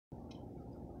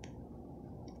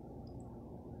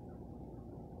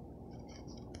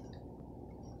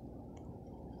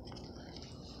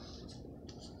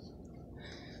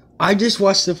I just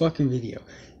watched the fucking video,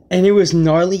 and it was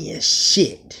gnarly as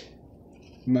shit.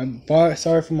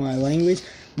 Sorry for my language,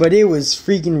 but it was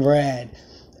freaking rad.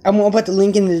 I'm gonna put the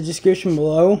link in the description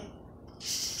below.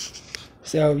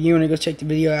 So if you wanna go check the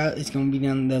video out, it's gonna be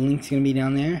down. The link's gonna be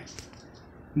down there.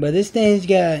 But this thing's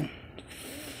got,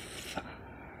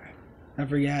 I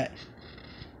forgot.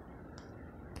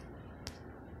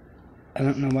 I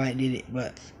don't know why I did it,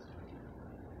 but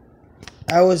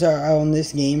I was on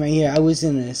this game right here. I was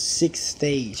in the 6th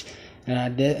stage, and I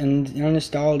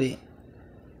uninstalled it.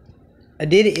 I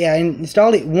did it. Yeah, I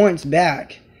installed it once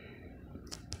back,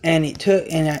 and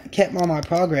I kept all my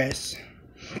progress.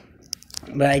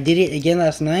 But I did it again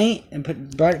last night and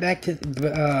brought it back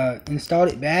to installed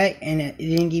it back, and it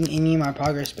didn't give me any of my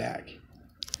progress back.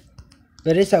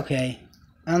 But it's okay.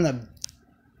 I'm the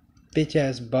bitch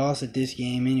ass boss at this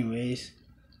game, anyways.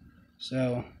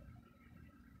 So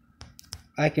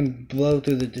I can blow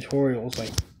through the tutorials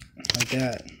like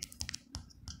that.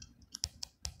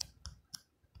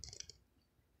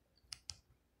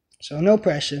 So no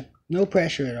pressure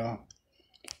at all.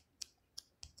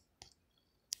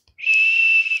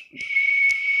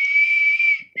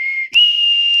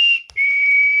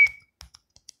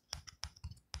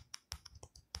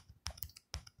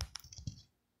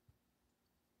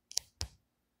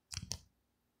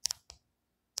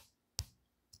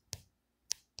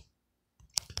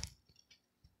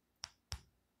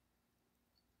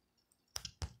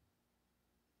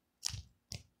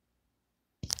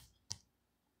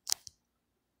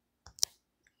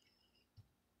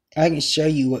 I can show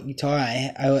you what guitar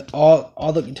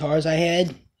all the guitars I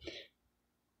had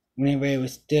whenever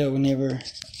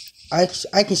I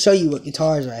can show you what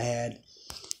guitars I had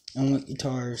and what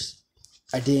guitars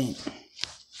I didn't.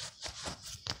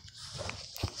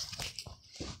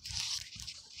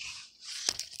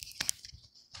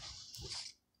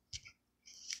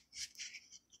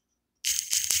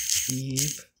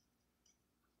 Steve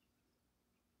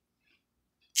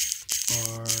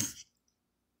R.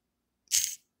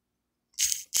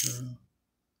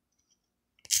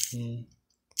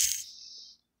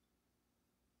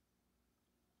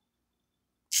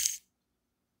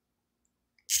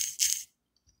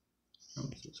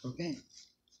 It's okay.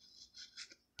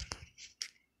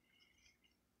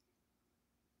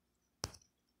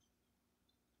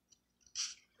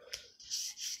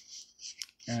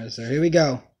 Alright, so here we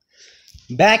go.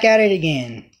 Back at it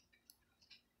again.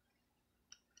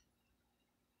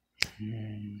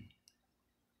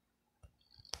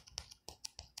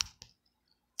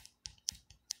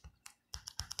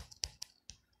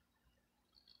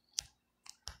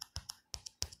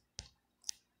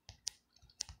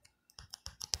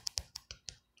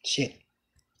 Shit.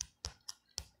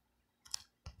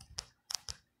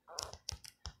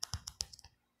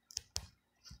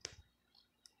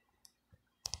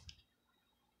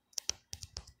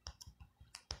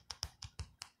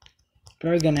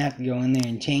 Probably gonna have to go in there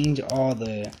and change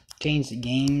the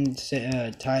game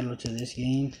title to this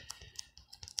game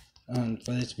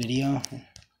for this video.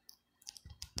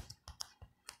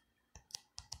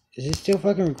 Is it still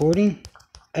fucking recording?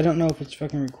 I don't know if it's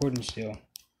fucking recording still.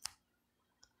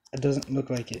 It doesn't look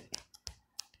like it.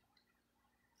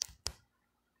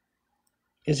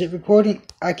 Is it recording?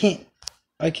 I can't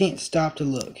stop to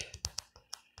look.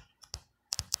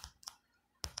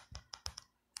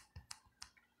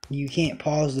 You can't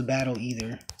pause the battle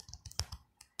either.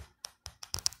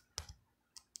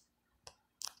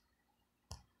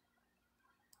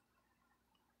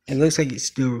 It looks like it's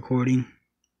still recording.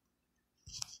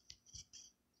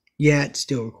 Yeah, it's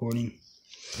still recording.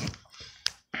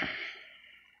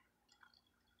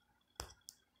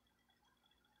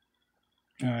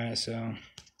 Alright, so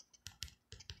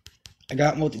I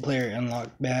got multiplayer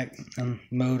unlocked back,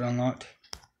 mode unlocked.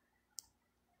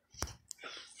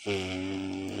 Well,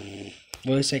 at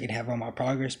least I could have all my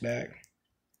progress back.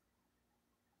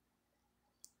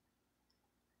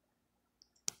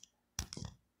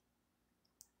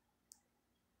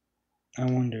 I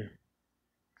wonder.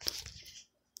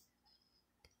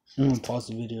 I'm gonna pause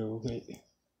the video real quick.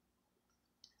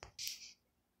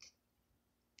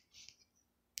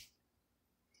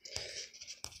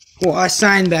 Well, I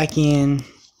signed back in.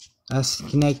 I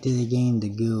connected the game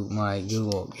to my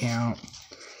Google account.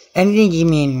 And it didn't give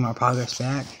me any of my progress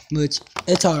back, which,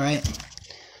 it's alright.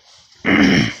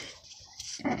 I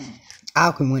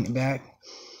can win it back.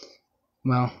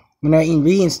 Well, when I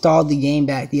reinstalled the game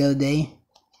back the other day,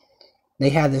 they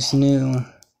had this new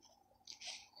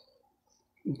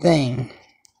thing.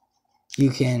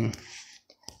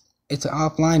 It's an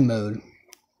offline mode.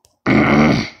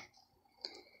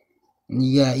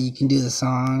 You can do the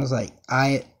songs like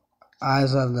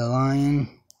Eyes of the Lion.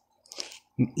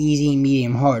 Easy,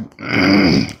 medium, hard.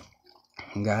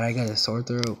 God, I got a sore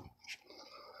throat.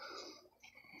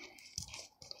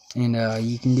 And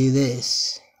you can do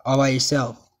this all by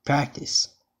yourself. Practice.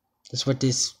 That's what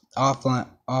this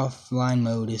offline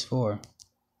mode is for.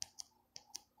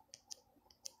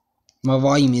 My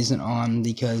volume isn't on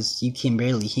because you can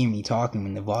barely hear me talking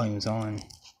when the volume's on.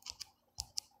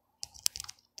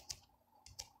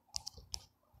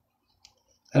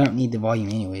 I don't need the volume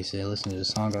anyway, so I listen to the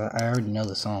song. I already know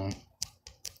the song.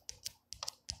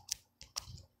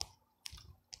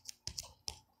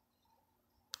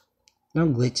 No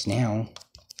glitch now.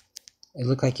 It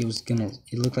looked like it was gonna.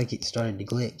 It looked like it started to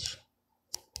glitch.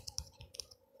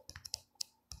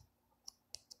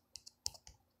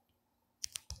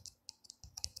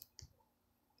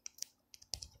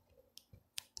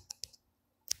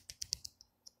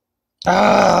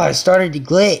 Ah, it started to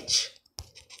glitch.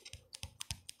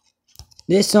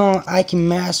 This song, I can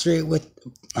master it with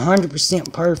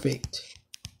 100% perfect.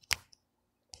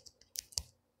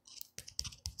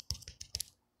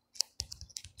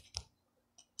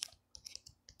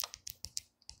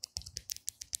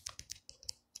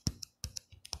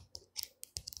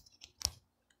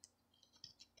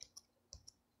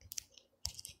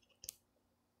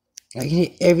 I can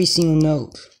hit every single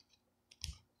note.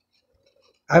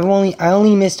 I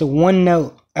only missed one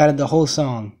note out of the whole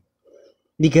song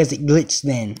because it glitched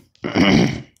then.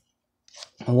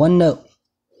 One note.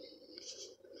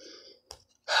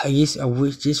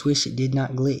 Just wish it did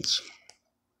not glitch.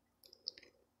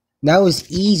 That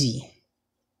was easy.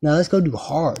 Now let's go do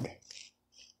hard.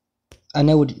 I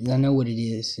know what it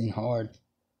is in hard.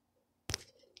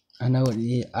 I know what it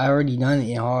is. I already done it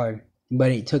in hard,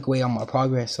 but it took away all my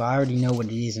progress, so I already know what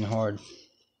it is in hard.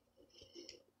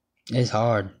 It's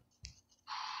hard.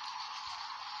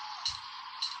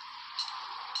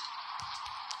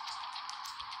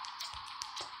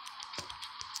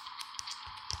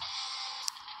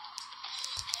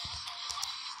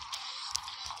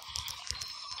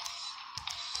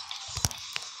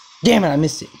 Damn it, I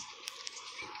missed it.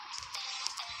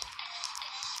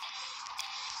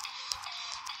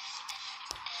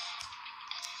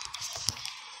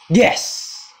 Yes!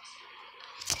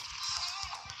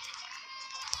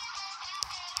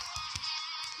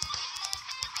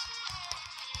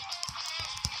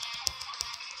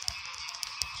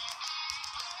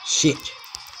 Shit.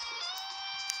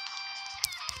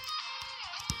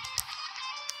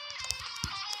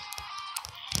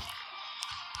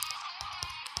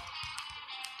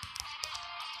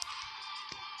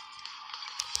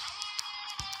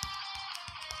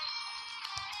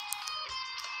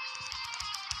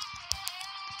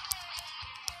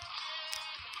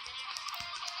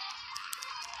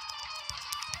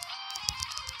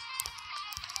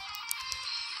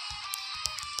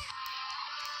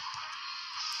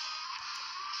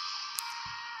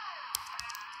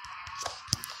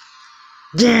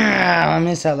 Damn, I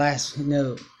missed that last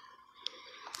note.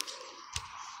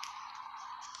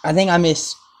 I think I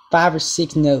missed 5 or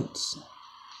 6 notes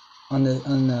on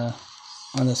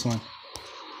this one.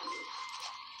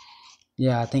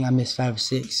 Yeah, I think I missed 5 or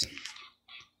 6.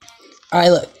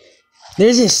 Alright, look.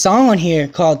 There's this song on here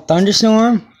called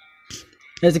Thunderstorm.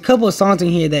 There's a couple of songs in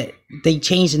here that they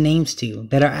changed the names to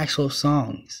that are actual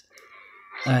songs.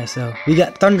 Alright, so we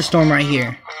got Thunderstorm right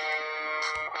here.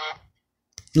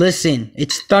 Listen,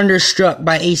 it's Thunderstruck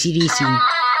by AC/DC.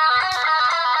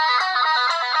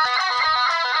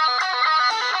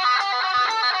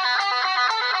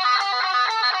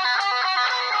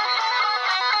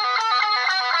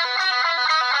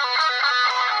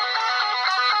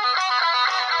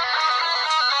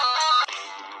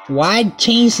 Why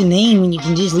change the name when you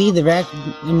can just leave the rack?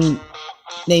 I mean,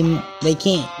 they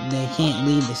can't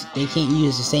leave this. They can't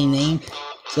use the same name,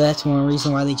 so that's one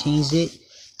reason why they changed it.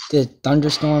 The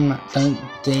Thunderstorm,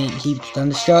 they keep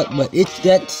Thunderstruck, but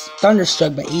that's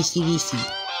Thunderstruck by AC/DC.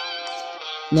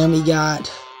 Then we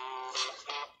got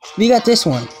this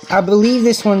one. I believe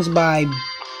this one right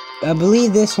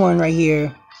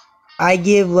here. I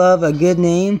Give Love a Good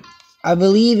Name. I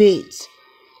believe it's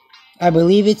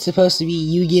supposed to be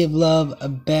You Give Love a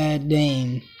Bad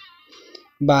Name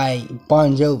by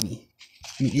Bon Jovi.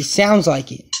 It sounds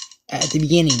like it at the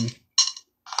beginning.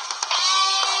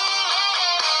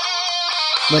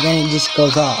 But then it just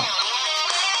goes off.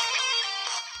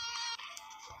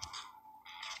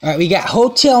 Alright, we got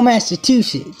Hotel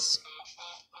Massachusetts.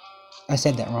 I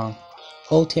said that wrong.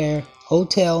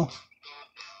 Hotel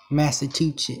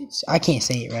Massachusetts. I can't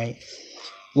say it right.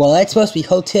 Well, that's supposed to be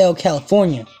Hotel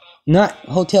California, not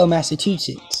Hotel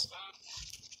Massachusetts.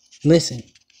 Listen.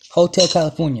 Hotel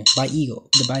California by the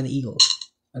Eagles.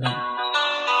 Okay.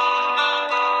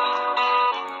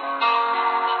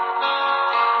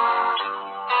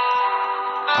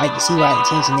 I can see why they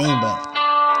changed the name, but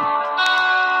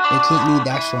they can't leave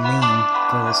the actual name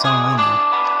for the song only.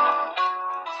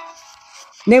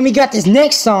 Then we got this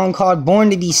next song called Born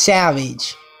to Be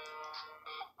Savage.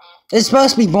 It's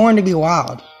supposed to be Born to Be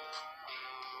Wild.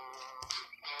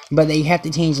 But they have to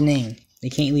change the name. They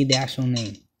can't leave the actual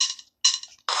name.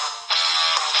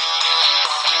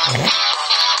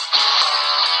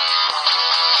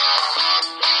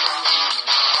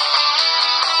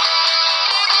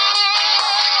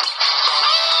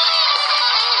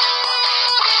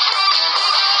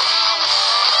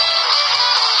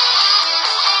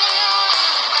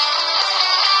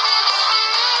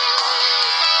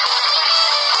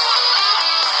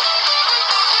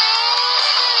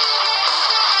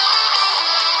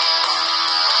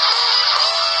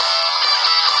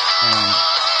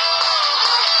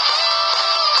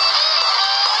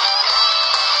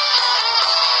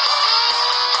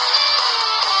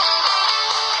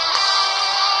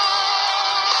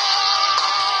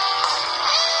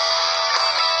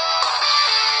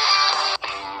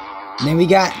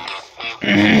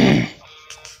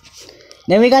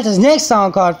 Then we got this next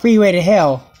song called Freeway to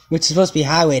Hell, which is supposed to be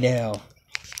Highway to Hell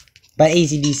by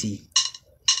AC/DC.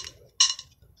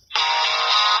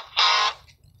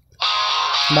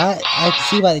 But I can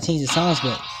see why they changed the songs,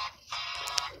 but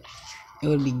it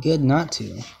would be good not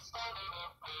to.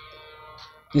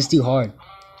 Let's do hard.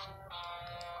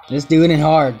 Let's do it in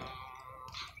hard.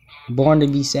 Born to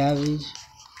Be Savage.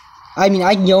 I mean,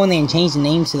 I can go in there and change the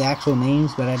names to the actual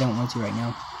names, but I don't want to right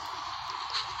now.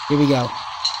 Here we go.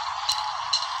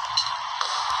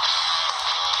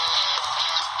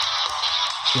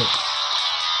 Shit.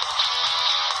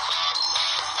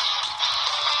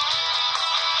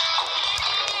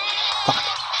 Fuck.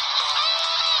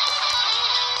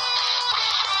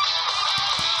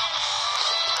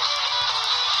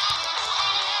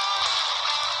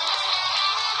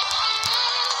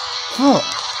 Oh.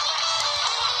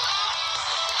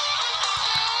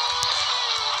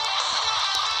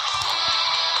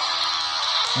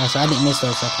 Oh, so I didn't miss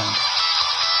those that time.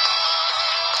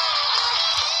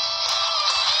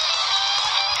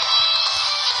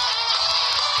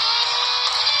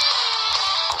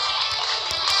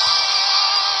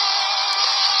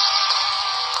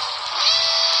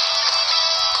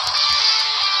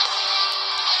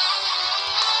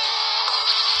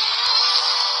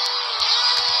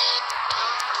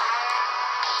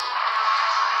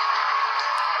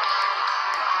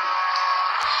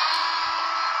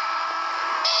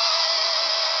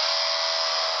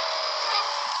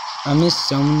 I missed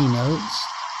so many notes.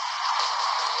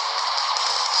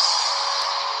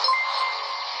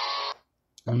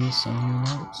 I missed so many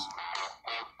notes.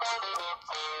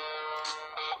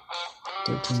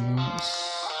 13 minutes.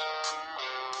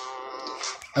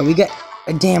 Oh, we got...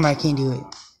 damn, I can't do it.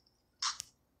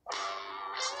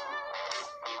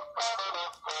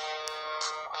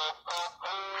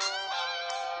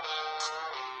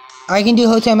 I can do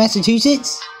Hotel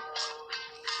Massachusetts?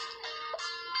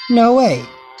 No way.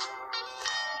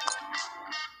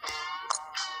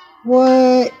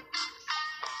 What?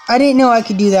 I didn't know I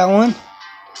could do that one.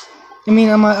 I mean,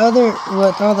 on my other,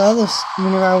 with all the others,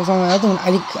 whenever I was on my other one,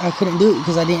 I couldn't do it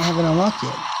because I didn't have it unlocked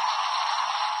yet.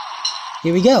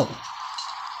 Here we go.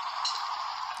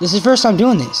 This is the first time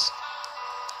doing this.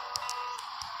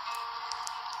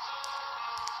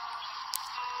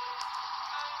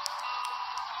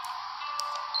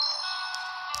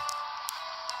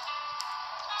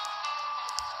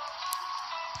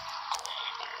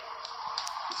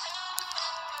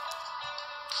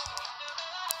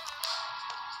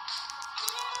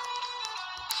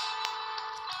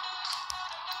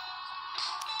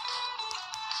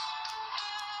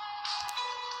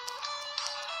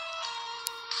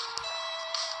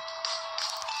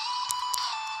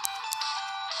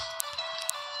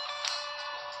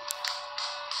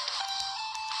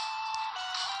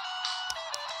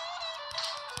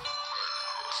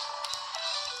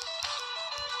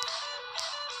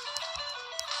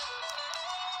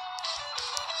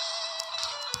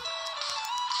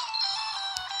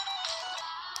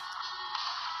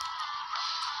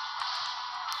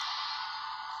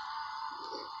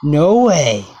 No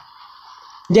way.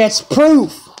 That's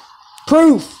proof.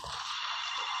 Proof.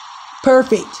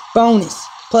 Perfect. Bonus.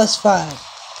 +5.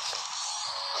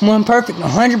 One perfect.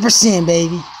 100%,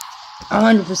 baby.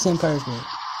 100% perfect.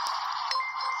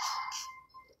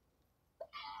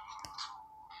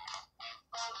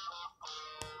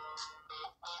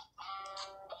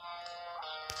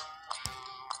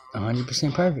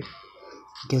 100% perfect.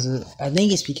 Because I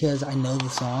think it's because I know the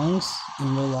songs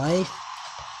in real life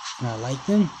and I like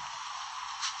them.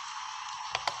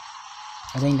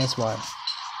 I think that's why.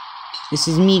 This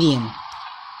is medium.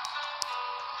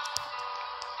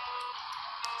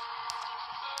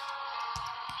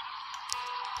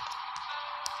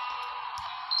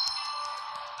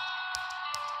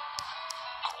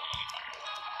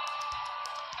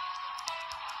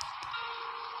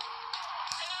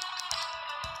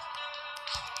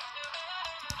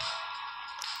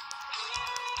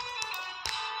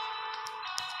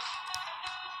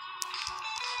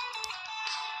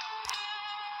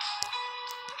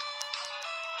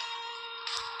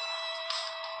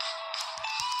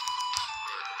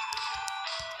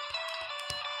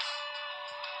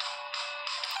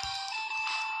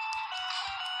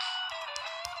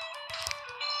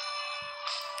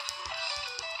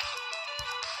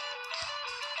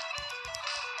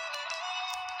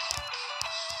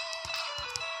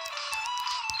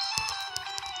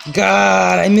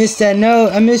 God, I missed that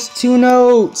note. I missed 2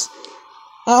 notes.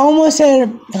 I almost had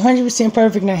 100%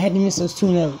 perfect and I had to miss those 2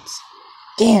 notes.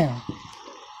 Damn.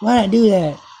 Why'd I do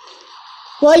that?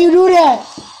 Why you do that?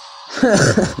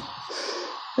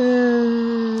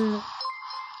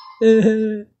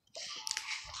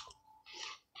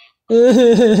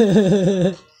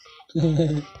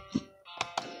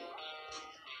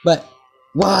 But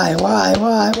why?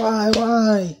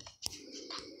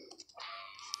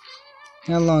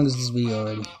 How long is this video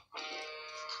already?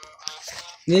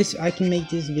 I can make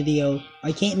this video.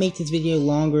 I can't make this video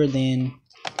longer than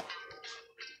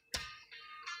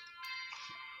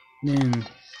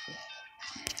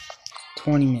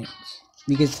 20 minutes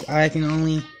because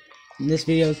this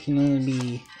video can only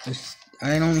be.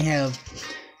 I only have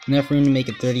enough room to make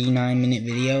a 39-minute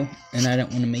video, and I don't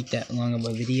want to make that long of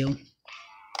a video.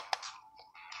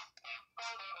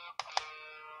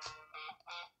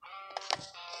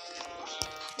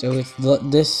 So it's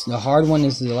the hard one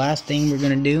is the last thing we're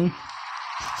gonna do,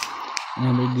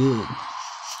 and we're good.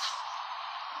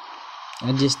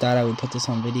 I just thought I would put this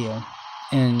on video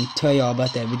and tell y'all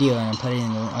about that video, and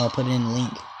I'll put it in the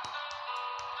link.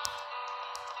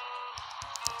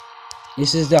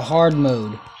 This is the hard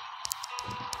mode.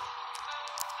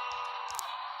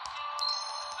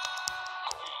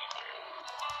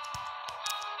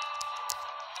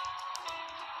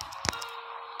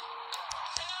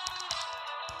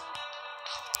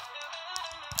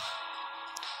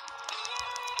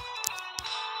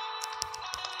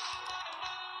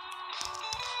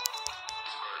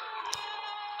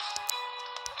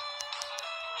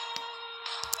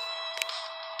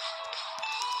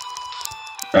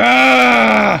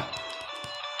 Ah!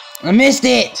 I missed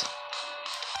it!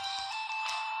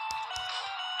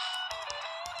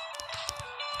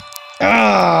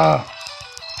 Ah!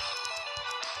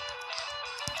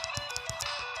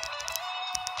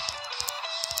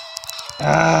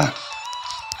 Ah!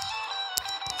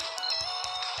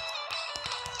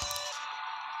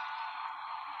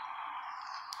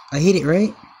 I hit it,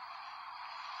 right?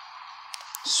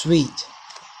 Sweet.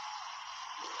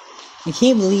 I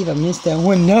can't believe I missed that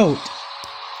 1 note.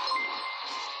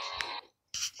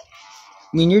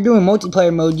 When you're doing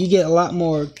multiplayer mode, you get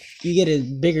a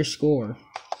bigger score.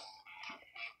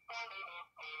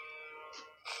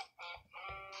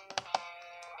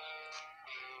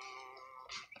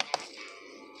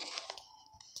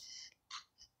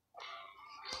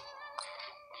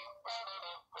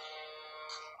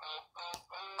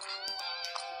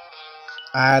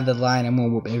 I have the line. I'm gonna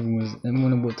whoop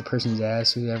the person's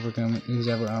ass who's ever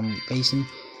facing.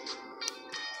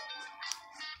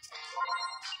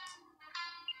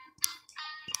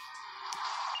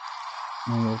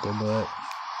 I'm gonna whoop their butt.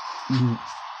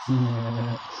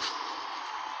 Yeah.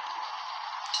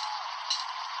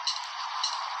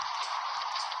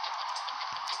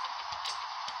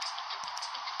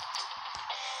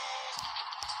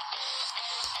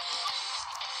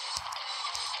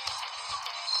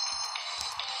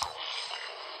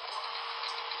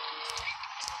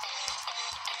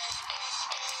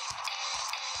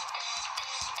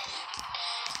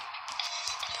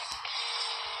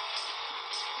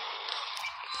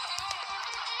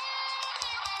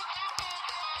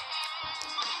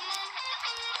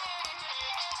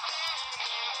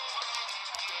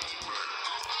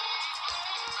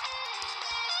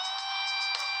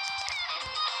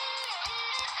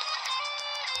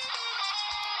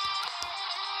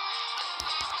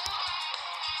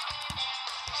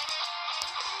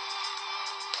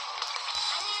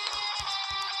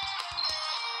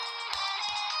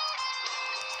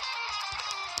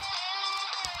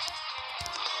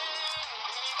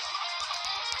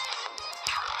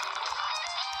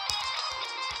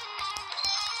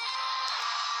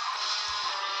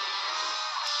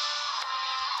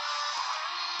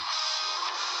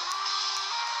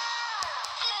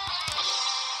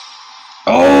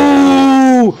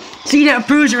 See, that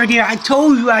proves it right here. I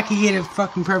told you I could get a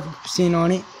fucking perfect percent on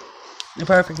it. The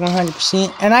perfect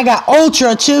 100%. And I got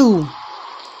Ultra too.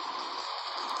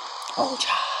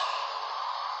 Ultra.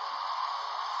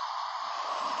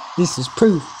 This is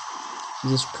proof.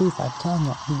 This is proof. I'm telling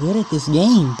you, I'm good at this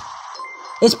game.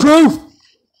 It's proof.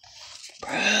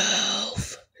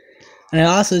 Proof. And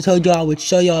I also told y'all I would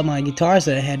show y'all my guitars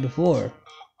that I had before.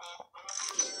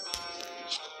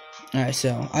 Alright,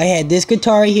 so I had this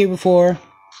guitar right here before.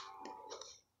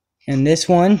 And this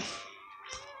one.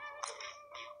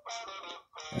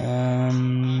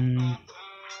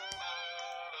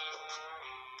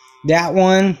 That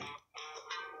one.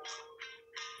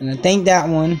 And I think that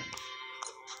one.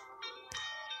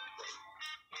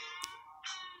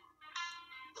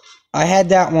 I had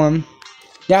that one.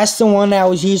 That's the one I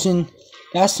was using.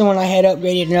 That's the one I had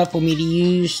upgraded enough for me to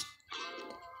use.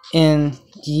 And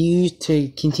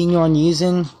to continue on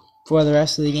using for the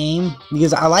rest of the game.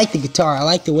 Because I like the guitar. I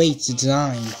like the way it's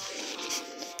designed.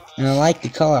 And I like the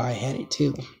color I had it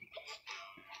too.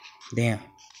 Damn.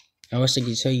 I wish I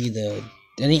could show you the...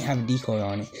 I didn't have a decoy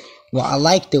on it. Well, I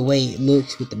like the way it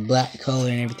looks with the black color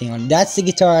and everything on it. That's the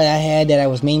guitar that I had that I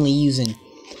was mainly using.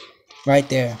 Right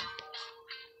there.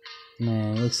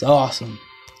 Man, it looks awesome.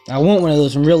 I want one of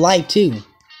those in real life too.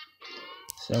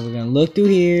 So we're gonna look through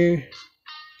here.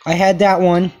 I had that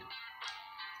one.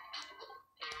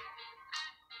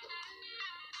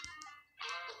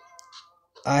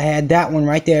 I had that one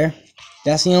right there.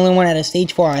 That's the only one out of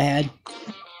stage 4 I had.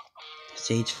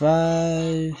 Stage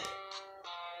 5.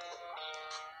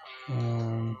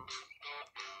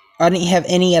 I didn't have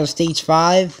any out of stage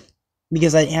 5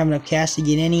 because I didn't have enough cash to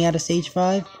get any out of stage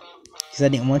 5 because I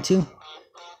didn't want to.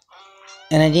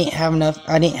 And I didn't have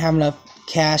enough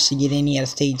cash to get any out of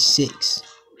stage 6.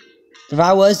 If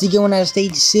I was to get one out of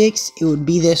stage 6, it would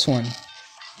be this one.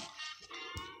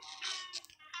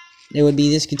 It would be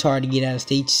this guitar to get out of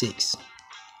stage 6.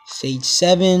 Stage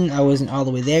 7, I wasn't all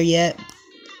the way there yet.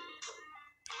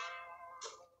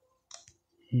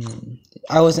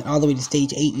 I wasn't all the way to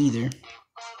stage 8 either.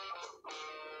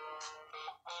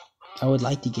 I would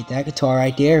like to get that guitar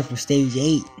right there for stage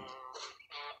 8.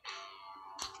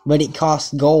 But it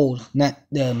costs gold, not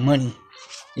the money.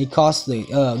 It costs the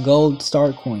gold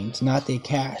star coins, not the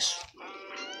cash.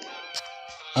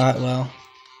 Alright, well.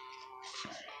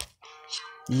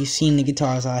 You've seen the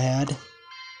guitars I had.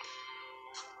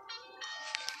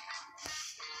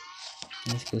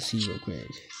 Let's go see real quick.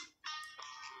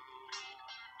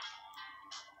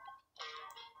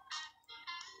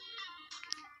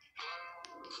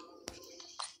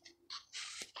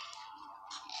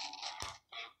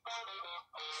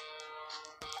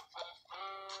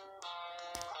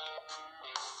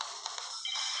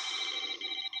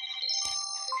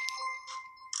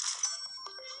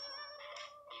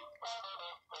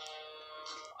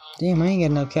 Damn, I ain't got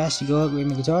enough cash to go upgrade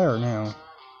my guitar right now.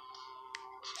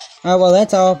 Alright, well,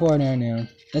 that's all for now.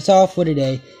 That's all for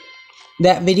today.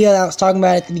 That video that I was talking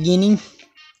about at the beginning,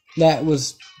 that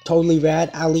was totally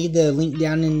rad. I'll leave the link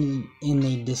down in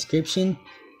the description.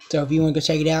 So if you want to go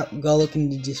check it out, go look in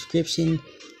the description,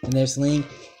 and there's the link.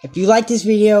 If you like this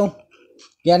video,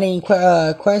 got any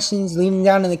questions, leave them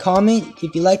down in the comment.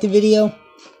 If you like the video,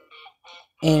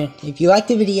 and if you like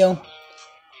the video,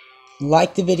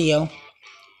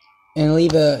 and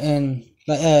leave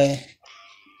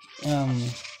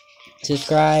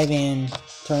subscribe and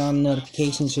turn on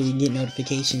notifications so you get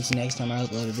notifications next time I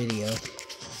upload a video.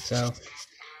 So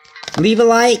leave a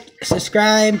like,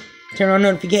 subscribe, turn on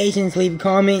notifications, leave a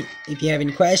comment. If you have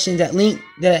any questions, that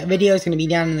video is going to be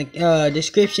down in the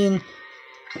description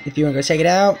if you want to go check it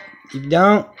out. If you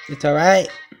don't, it's alright,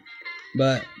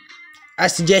 but I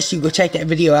suggest you go check that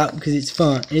video out because it's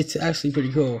fun. It's actually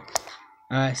pretty cool.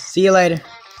 Alright, see you later.